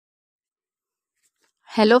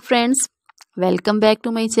Hello friends, welcome back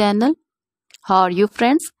to my channel. How are you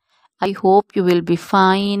friends? I hope you will be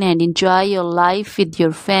fine and enjoy your life with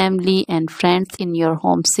your family and friends in your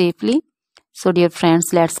home safely. So dear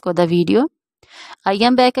friends, let's go the video. I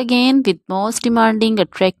am back again with most demanding,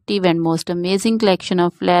 attractive and most amazing collection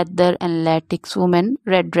of leather and latex women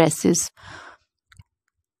red dresses.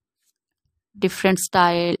 Different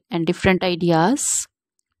style and different ideas.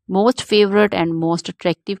 Most favorite and most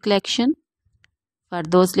attractive collection for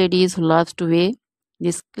those ladies who loves to wear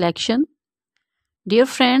this collection. Dear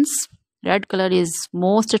friends, red color is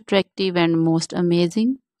most attractive and most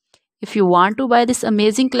amazing. If you want to buy this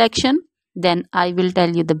amazing collection, then I will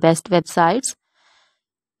tell you the best websites.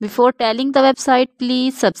 Before telling the website,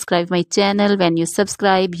 please subscribe my channel. When you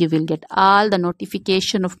subscribe, you will get all the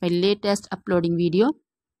notification of my latest uploading video.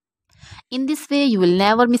 In this way, you will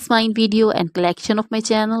never miss my video and collection of my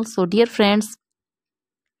channel. So dear friends,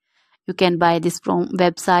 you can buy this from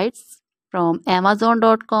websites from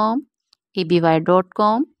amazon.com,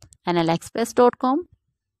 aby.com and aliexpress.com.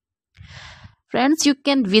 Friends, you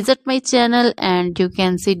can visit my channel and you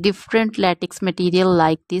can see different latex material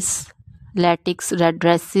like this. Latex red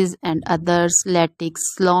dresses and others, latex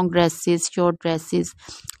long dresses, short dresses,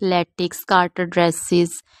 latex garter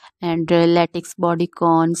dresses and latex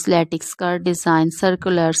bodycons, latex skirt designs,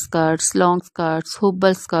 circular skirts, long skirts,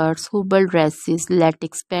 hubble dresses,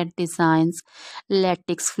 latex pant designs,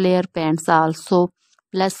 latex flare pants, also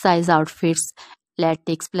plus size outfits,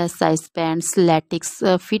 latex plus size pants, latex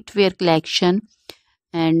footwear collection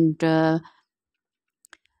and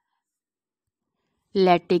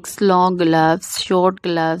latex long gloves, short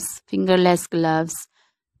gloves, fingerless gloves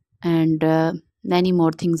and many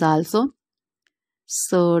more things also.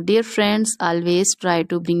 So dear friends, always try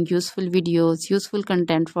to bring useful videos, useful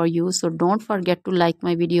content for you. So don't forget to like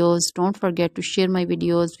my videos, don't forget to share my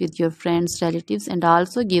videos with your friends, relatives and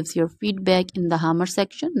also gives your feedback in the hammer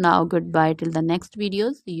section. Now goodbye till the next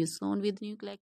video. See you soon with new collection.